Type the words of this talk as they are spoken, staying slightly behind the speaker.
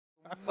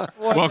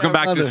Welcome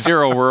back to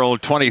Zero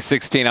World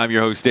 2016. I'm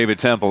your host, David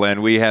Temple,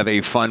 and we have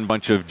a fun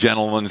bunch of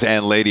gentlemen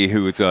and lady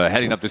who is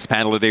heading up this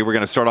panel today. We're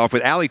going to start off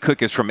with Ali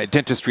Cook is from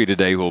Dentistry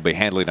today, who will be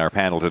handling our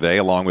panel today,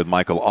 along with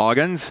Michael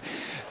Augins.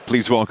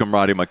 Please welcome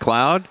Roddy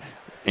MacLeod,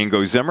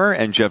 Ingo Zimmer,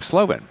 and Jeff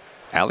Slovin.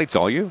 Ali, it's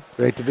all you.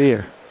 Great to be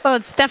here. Well,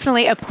 it's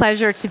definitely a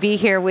pleasure to be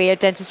here. We at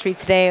Dentistry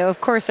today,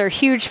 of course, are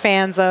huge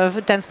fans of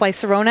Dentsply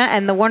Sirona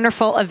and the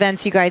wonderful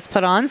events you guys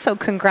put on, so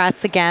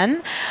congrats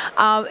again.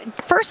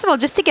 First of all,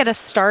 just to get us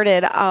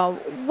started,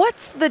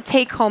 what's the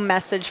take-home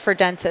message for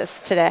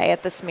dentists today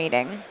at this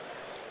meeting?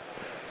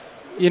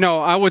 You know,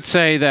 I would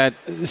say that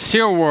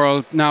Zero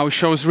World now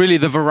shows really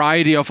the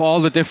variety of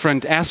all the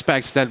different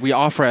aspects that we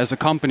offer as a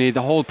company,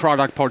 the whole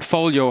product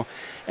portfolio,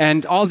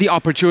 and all the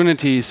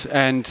opportunities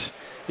and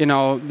you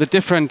know, the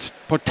different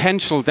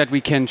potential that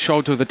we can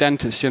show to the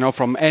dentist, you know,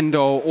 from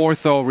endo,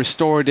 ortho,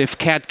 restorative,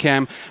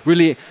 CAD/CAM,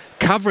 really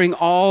covering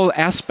all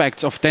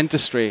aspects of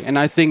dentistry. And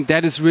I think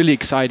that is really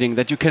exciting,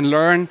 that you can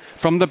learn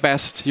from the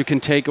best, you can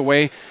take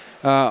away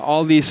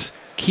all these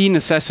key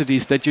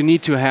necessities that you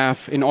need to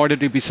have in order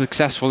to be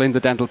successful in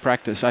the dental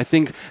practice. I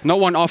think no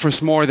one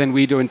offers more than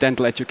we do in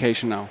dental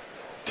education now.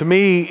 To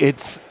me,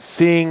 it's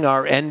seeing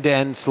our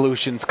end-to-end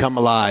solutions come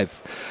alive.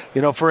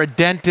 You know, for a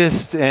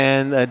dentist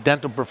and a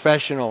dental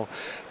professional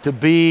to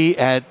be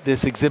at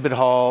this exhibit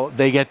hall,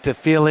 they get to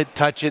feel it,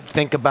 touch it,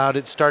 think about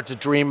it, start to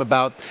dream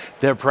about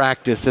their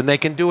practice. And they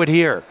can do it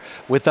here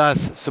with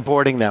us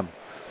supporting them.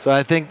 So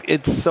I think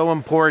it's so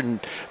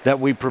important that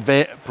we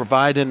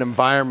provide an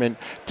environment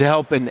to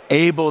help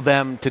enable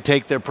them to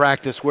take their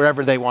practice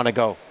wherever they want to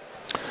go.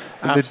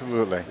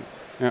 Absolutely.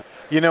 Yeah.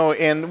 You know,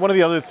 and one of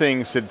the other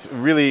things that's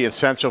really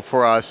essential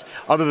for us,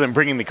 other than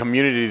bringing the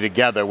community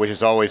together, which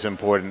is always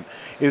important,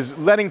 is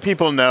letting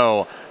people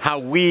know how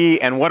we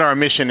and what our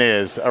mission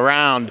is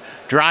around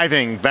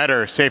driving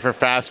better, safer,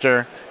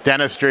 faster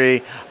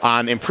dentistry,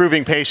 on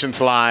improving patients'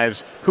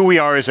 lives, who we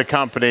are as a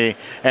company,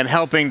 and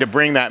helping to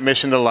bring that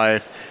mission to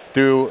life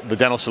through the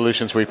dental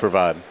solutions we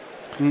provide.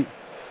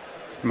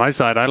 From my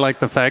side, I like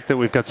the fact that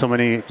we've got so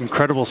many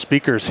incredible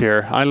speakers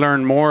here. I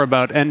learned more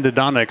about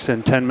endodontics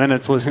in 10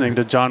 minutes listening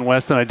to John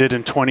West than I did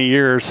in 20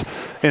 years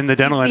in the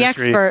dental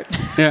industry. The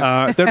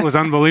expert. That was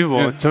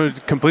unbelievable. So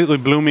it completely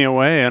blew me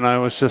away, and I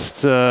was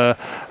just,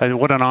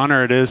 what an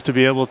honor it is to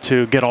be able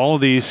to get all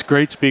these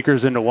great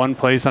speakers into one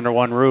place under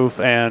one roof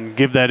and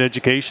give that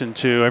education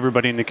to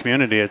everybody in the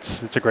community.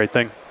 It's a great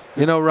thing.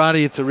 You know,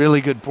 Roddy, it's a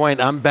really good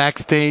point. I'm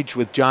backstage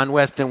with John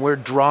West, and we're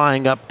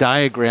drawing up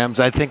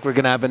diagrams. I think we're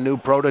going to have a new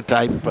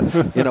prototype,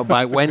 you know,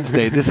 by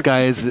Wednesday. This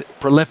guy is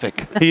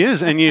prolific. He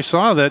is, and you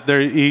saw that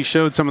there, he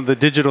showed some of the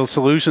digital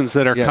solutions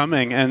that are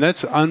coming, and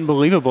that's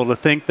unbelievable to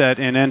think that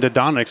in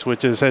endodontics,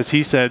 which is, as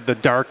he said, the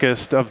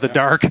darkest of the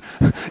dark,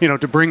 you know,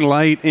 to bring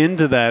light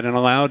into that and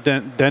allow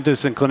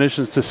dentists and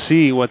clinicians to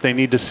see what they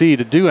need to see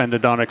to do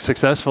endodontics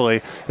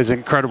successfully is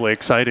incredibly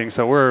exciting.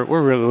 So we're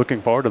really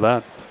looking forward to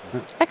that.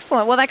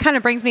 Excellent. Well, that kind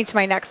of brings me to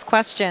my next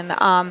question.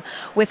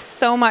 With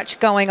so much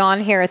going on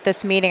here at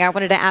this meeting, I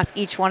wanted to ask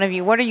each one of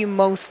you, what are you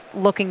most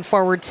looking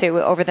forward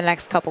to over the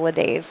next couple of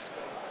days?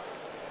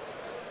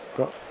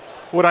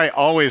 What I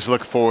always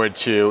look forward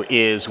to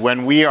is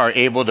when we are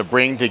able to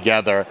bring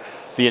together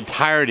the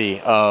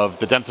entirety of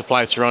the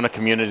Dentsply Sirona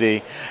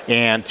community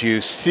and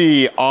to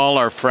see all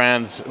our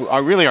friends,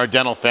 really our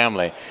dental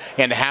family,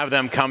 and have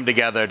them come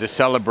together to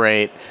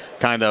celebrate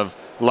kind of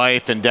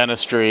life and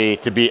dentistry,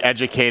 to be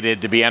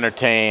educated, to be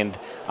entertained.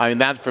 I mean,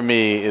 that for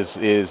me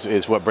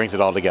is what brings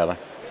it all together.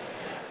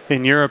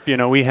 In Europe, you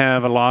know, we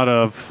have a lot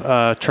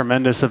of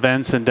tremendous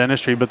events in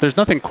dentistry, but there's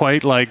nothing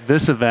quite like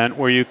this event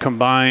where you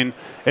combine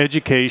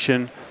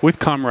education with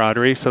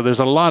camaraderie. So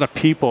there's a lot of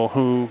people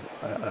who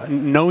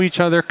know each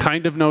other,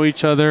 kind of know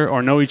each other,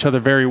 or know each other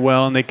very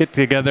well, and they get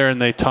together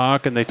and they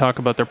talk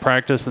about their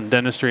practice and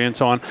dentistry and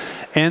so on,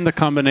 and the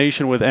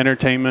combination with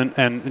entertainment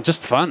and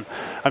just fun.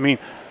 I mean,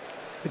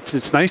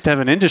 it's nice to have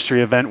an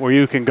industry event where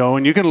you can go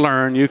and you can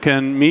learn, you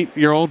can meet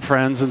your old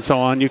friends and so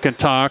on, you can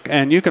talk,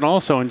 and you can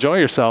also enjoy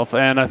yourself.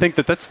 And I think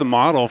that that's the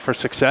model for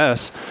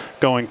success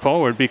going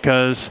forward,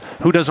 because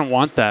who doesn't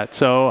want that?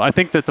 So I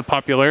think that the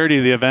popularity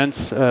of the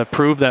events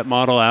prove that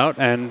model out,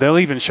 and they'll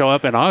even show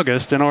up in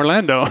August in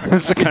Orlando.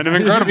 It's kind of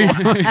incredible.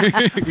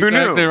 Who knew?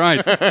 Exactly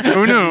right.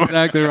 Who knew?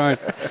 Exactly right.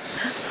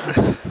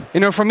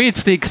 You know, for me,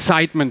 it's the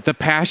excitement, the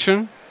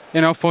passion,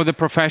 you know, for the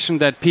profession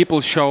that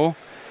people show.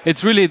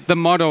 It's really the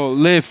motto,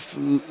 live,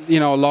 you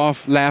know,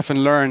 love, laugh,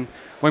 and learn.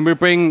 When we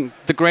bring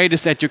the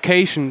greatest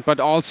education, but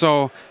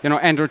also, you know,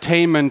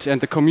 entertainment and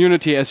the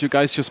community, as you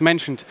guys just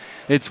mentioned,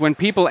 it's when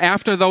people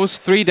after those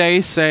 3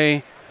 days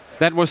say,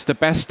 that was the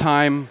best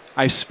time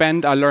I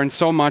spent, I learned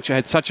so much, I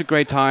had such a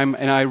great time,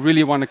 and I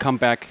really want to come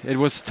back. It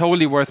was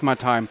totally worth my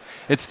time.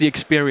 It's the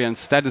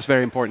experience. That is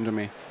very important to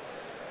me.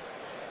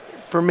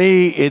 For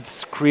me,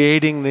 it's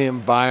creating the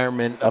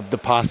environment of the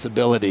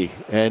possibility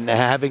and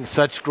having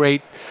such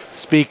great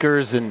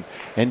speakers and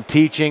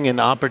teaching and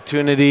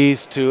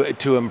opportunities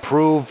to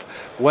improve.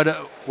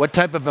 What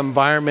type of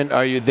environment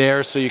are you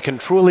there so you can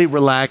truly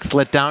relax,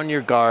 let down your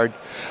guard,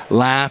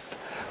 laugh,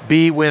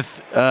 be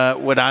with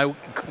what I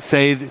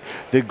say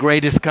the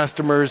greatest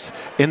customers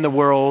in the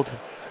world.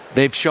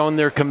 They've shown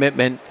their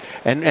commitment,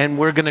 and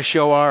we're going to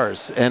show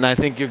ours. And I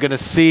think you're going to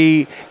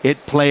see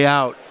it play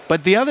out.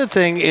 But the other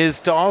thing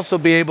is to also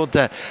be able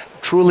to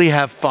truly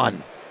have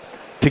fun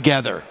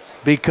together,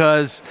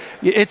 because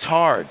it's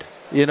hard.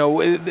 You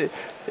know,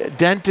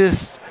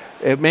 dentists,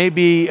 it may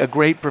be a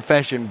great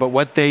profession, but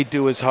what they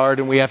do is hard,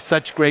 and we have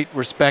such great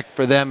respect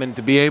for them. And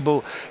to be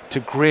able to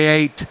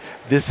create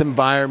this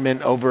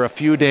environment over a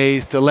few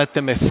days to let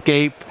them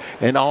escape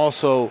and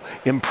also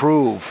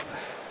improve,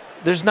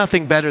 there's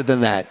nothing better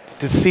than that.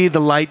 To see the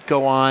light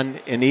go on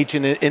in each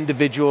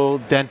individual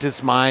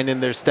dentist's mind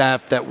and their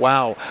staff that,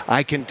 wow,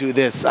 I can do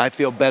this, I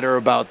feel better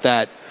about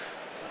that.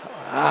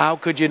 How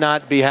could you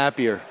not be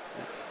happier?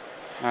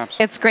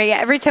 Absolutely. It's great.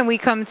 Every time we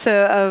come to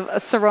a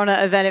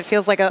Sirona event, it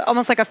feels like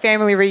almost like a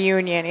family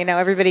reunion, you know,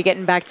 everybody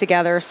getting back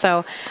together.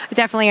 So I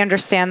definitely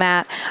understand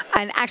that.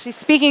 And actually,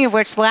 speaking of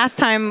which, last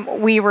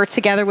time we were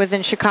together was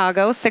in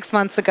Chicago 6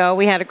 months ago.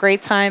 We had a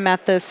great time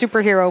at the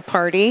superhero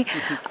party.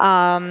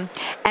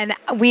 And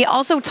we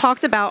also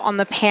talked about on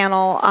the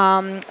panel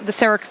the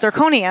CEREC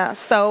zirconia.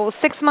 So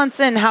 6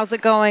 months in, how's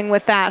it going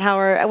with that?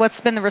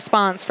 What's been the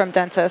response from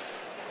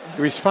dentists?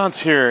 The response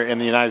here in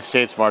the United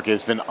States market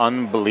has been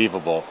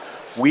unbelievable.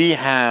 We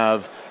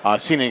have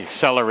seen an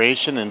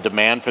acceleration in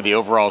demand for the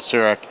overall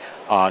CEREC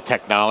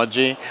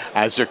technology.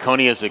 As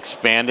zirconia has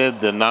expanded,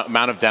 the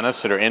amount of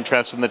dentists that are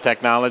interested in the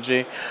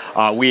technology.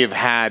 We have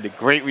had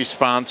great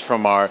response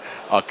from our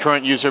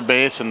current user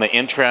base and the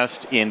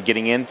interest in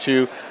getting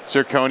into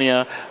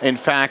zirconia. In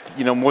fact,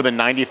 you know, more than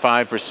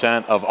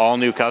 95% of all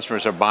new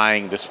customers are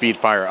buying the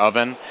SpeedFire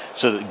oven,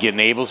 so that it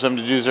enables them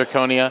to do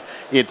zirconia.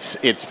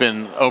 It's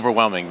been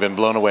overwhelming, been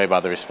blown away by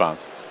the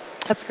response.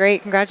 That's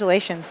great.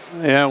 Congratulations.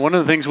 Yeah, one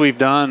of the things we've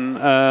done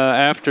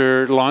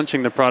after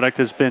launching the product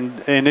has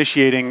been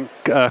initiating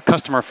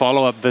customer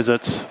follow-up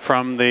visits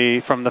from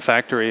the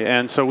factory.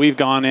 And so we've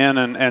gone in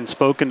and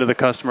spoken to the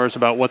customers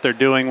about what they're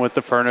doing with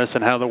the furnace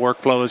and how the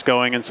workflow is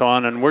going and so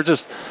on. And we're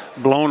just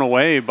blown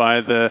away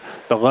by the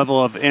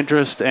level of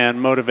interest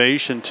and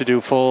motivation to do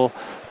full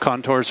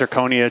contour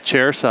zirconia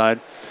chairside.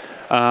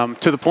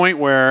 To the point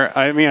where,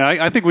 I mean,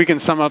 I think we can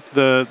sum up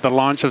the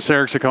launch of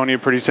CEREC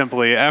zirconia pretty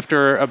simply.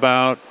 After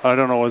about, I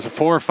don't know, was it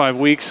 4 or 5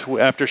 weeks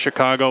after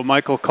Chicago,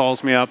 Michael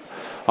calls me up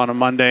on a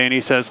Monday and he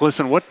says,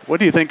 listen, what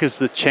do you think is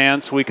the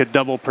chance we could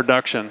double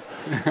production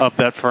of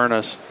that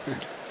furnace?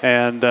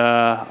 And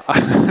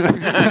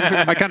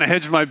I kind of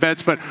hedged my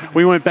bets, but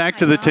we went back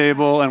to the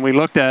table and we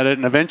looked at it,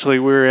 and eventually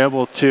we were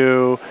able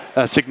to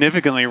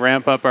significantly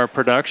ramp up our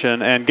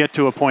production and get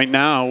to a point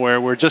now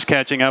where we're just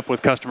catching up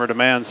with customer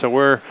demand. So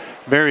we're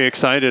very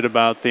excited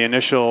about the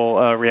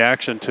initial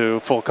reaction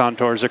to full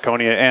contour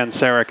zirconia and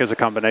CEREC as a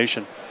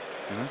combination.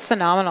 It's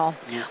phenomenal.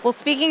 Well,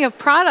 speaking of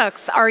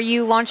products, are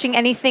you launching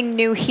anything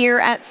new here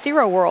at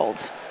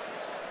SIROWORLD?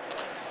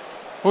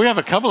 We have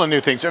a couple of new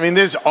things. I mean,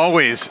 there's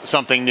always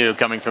something new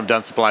coming from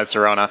Dentsply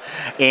Sirona,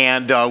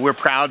 and we're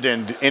proud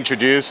to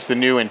introduce the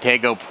new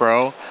Intego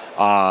Pro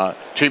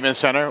treatment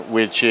center,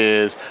 which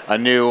is a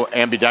new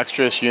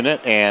ambidextrous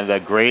unit and a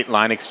great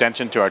line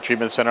extension to our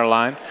treatment center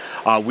line.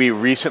 We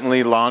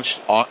recently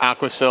launched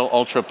Aquacil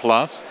Ultra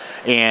Plus,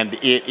 and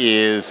it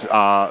is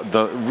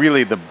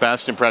really the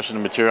best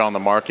impression material on the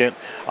market.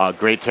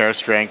 Great tear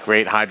strength,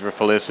 great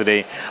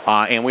hydrophilicity,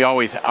 and we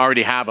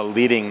already have a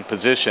leading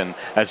position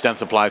as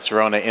Dentsply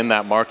Sirona in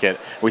that market.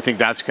 We think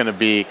that's going to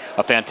be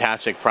a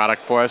fantastic product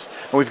for us.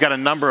 And we've got a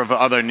number of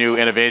other new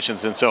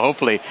innovations, and so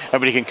hopefully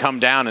everybody can come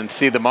down and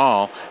see them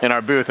all in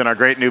our booth, in our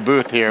great new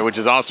booth here, which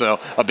is also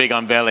a big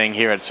unveiling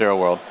here at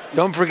SIROWORLD.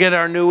 Don't forget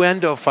our new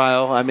endo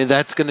file. I mean,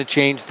 that's going to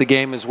change the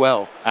game as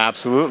well.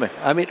 Absolutely.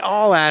 I mean,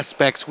 all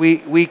aspects.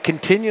 We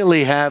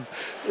continually have,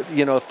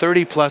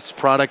 30 plus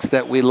products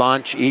that we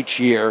launch each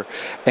year.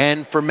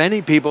 And for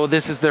many people,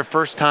 this is their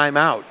first time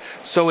out.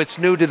 So it's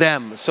new to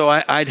them. So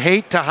I'd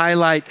hate to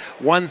highlight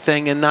one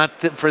thing and not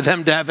for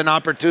them to have an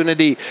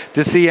opportunity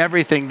to see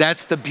everything.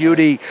 That's the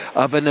beauty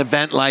of an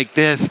event like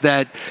this,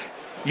 that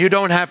you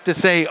don't have to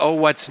say, oh,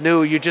 what's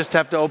new? You just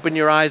have to open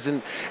your eyes,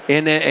 and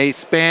in a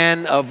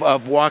span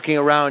of walking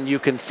around, you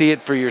can see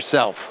it for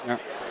yourself. Yeah.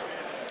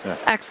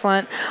 That's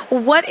excellent.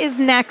 What is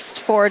next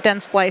for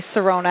Dentsply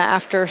Sirona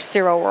after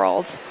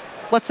SIROWORLD?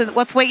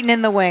 What's waiting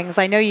in the wings?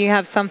 I know you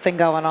have something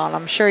going on.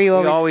 I'm sure you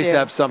always do.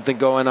 Have something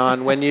going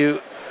on. When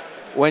you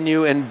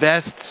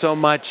invest so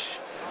much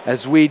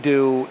as we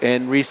do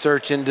in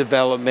research and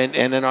development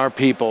and in our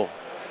people,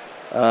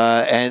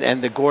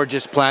 and the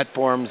gorgeous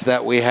platforms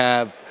that we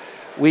have,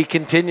 we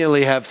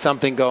continually have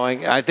something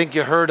going. I think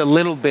you heard a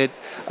little bit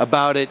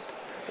about it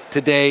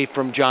today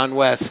from John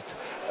West,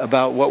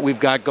 about what we've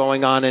got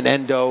going on in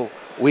endo.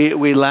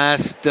 We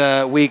last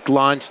week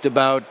launched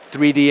about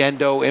 3D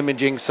endo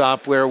imaging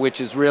software,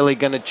 which is really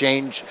going to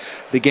change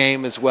the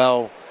game as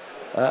well.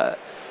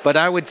 But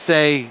I would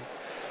say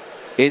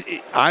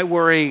I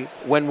worry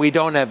when we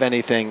don't have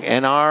anything,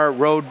 and our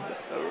road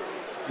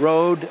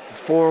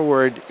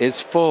forward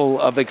is full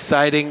of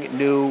exciting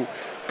new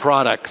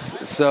products.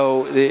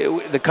 So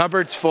the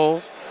cupboard's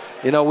full,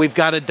 You know, we've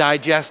got to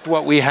digest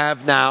what we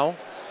have now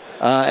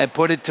and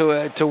put it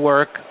to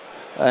work.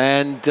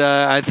 And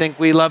I think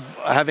we love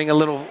having a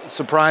little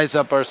surprise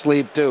up our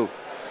sleeve, too.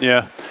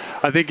 Yeah,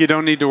 I think you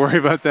don't need to worry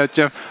about that,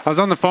 Jeff. I was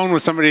on the phone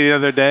with somebody the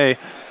other day,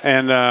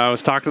 and I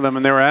was talking to them,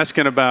 and they were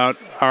asking about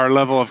our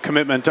level of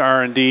commitment to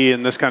R&D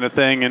and this kind of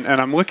thing. And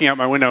I'm looking out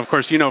my window. Of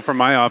course, you know, from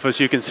my office,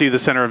 you can see the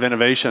Center of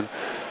Innovation.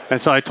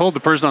 And so I told the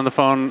person on the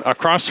phone,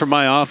 across from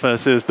my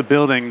office is the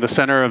building, the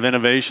Center of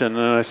Innovation.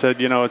 And I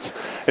said, you know,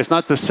 it's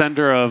not the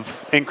center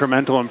of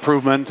incremental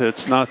improvement.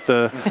 It's not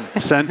the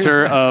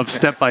center of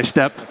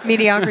step-by-step.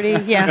 Mediocrity,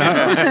 yeah.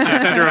 The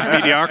center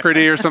of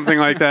mediocrity or something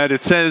like that.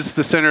 It says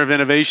the Center of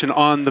Innovation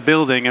on the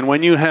building. And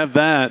when you have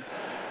that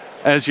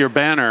as your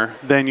banner,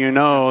 then you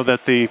know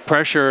that the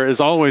pressure is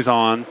always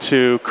on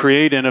to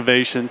create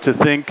innovation, to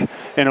think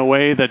in a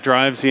way that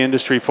drives the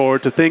industry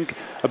forward, to think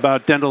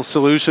about dental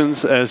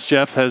solutions, as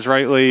Jeff has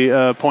rightly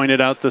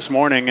pointed out this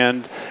morning.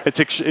 And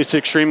it's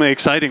extremely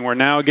exciting. We're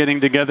now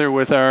getting together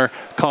with our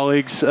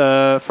colleagues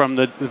from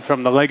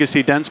the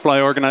Legacy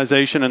Dentsply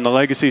organization and the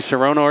Legacy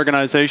Sirona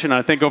organization.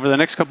 I think over the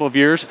next couple of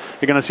years,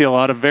 you're going to see a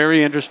lot of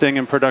very interesting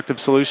and productive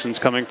solutions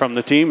coming from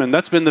the team. And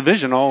that's been the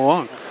vision all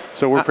along.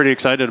 So we're pretty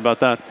excited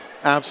about that.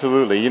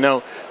 Absolutely. You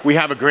know, we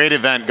have a great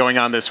event going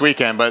on this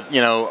weekend, but,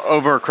 you know,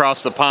 over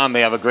across the pond,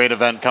 they have a great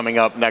event coming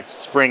up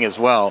next spring as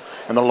well,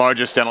 and the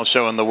largest dental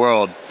show in the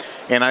world.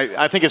 And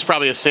I think it's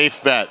probably a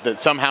safe bet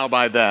that somehow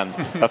by then,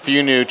 a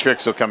few new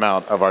tricks will come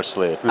out of our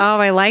sleeve. Oh,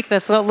 I like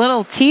this.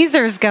 Little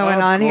teasers going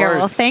on here.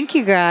 Well, thank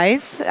you,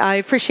 guys. I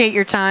appreciate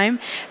your time.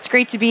 It's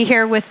great to be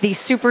here with the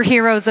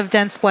superheroes of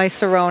Dentsply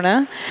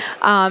Sirona.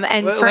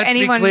 And well, for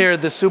anyone... Let's be clear,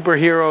 the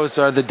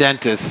superheroes are the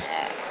dentists.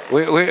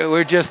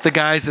 We're just the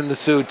guys in the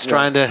suits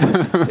trying to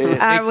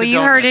well,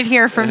 you heard it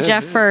here from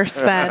Jeff first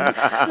then.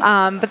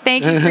 But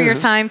thank you for your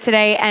time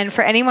today. And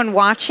for anyone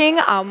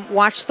watching,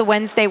 watch the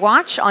Wednesday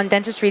Watch on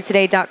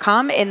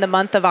dentistrytoday.com. In the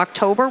month of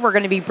October, we're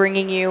going to be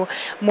bringing you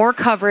more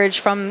coverage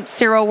from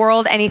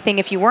SIROWORLD. Anything,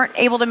 if you weren't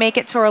able to make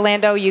it to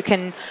Orlando, you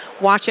can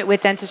watch it with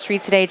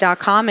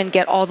dentistrytoday.com and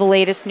get all the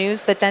latest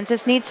news that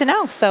dentists need to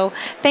know. So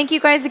thank you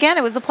guys again.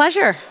 It was a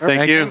pleasure.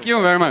 Thank you. Thank you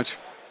very much.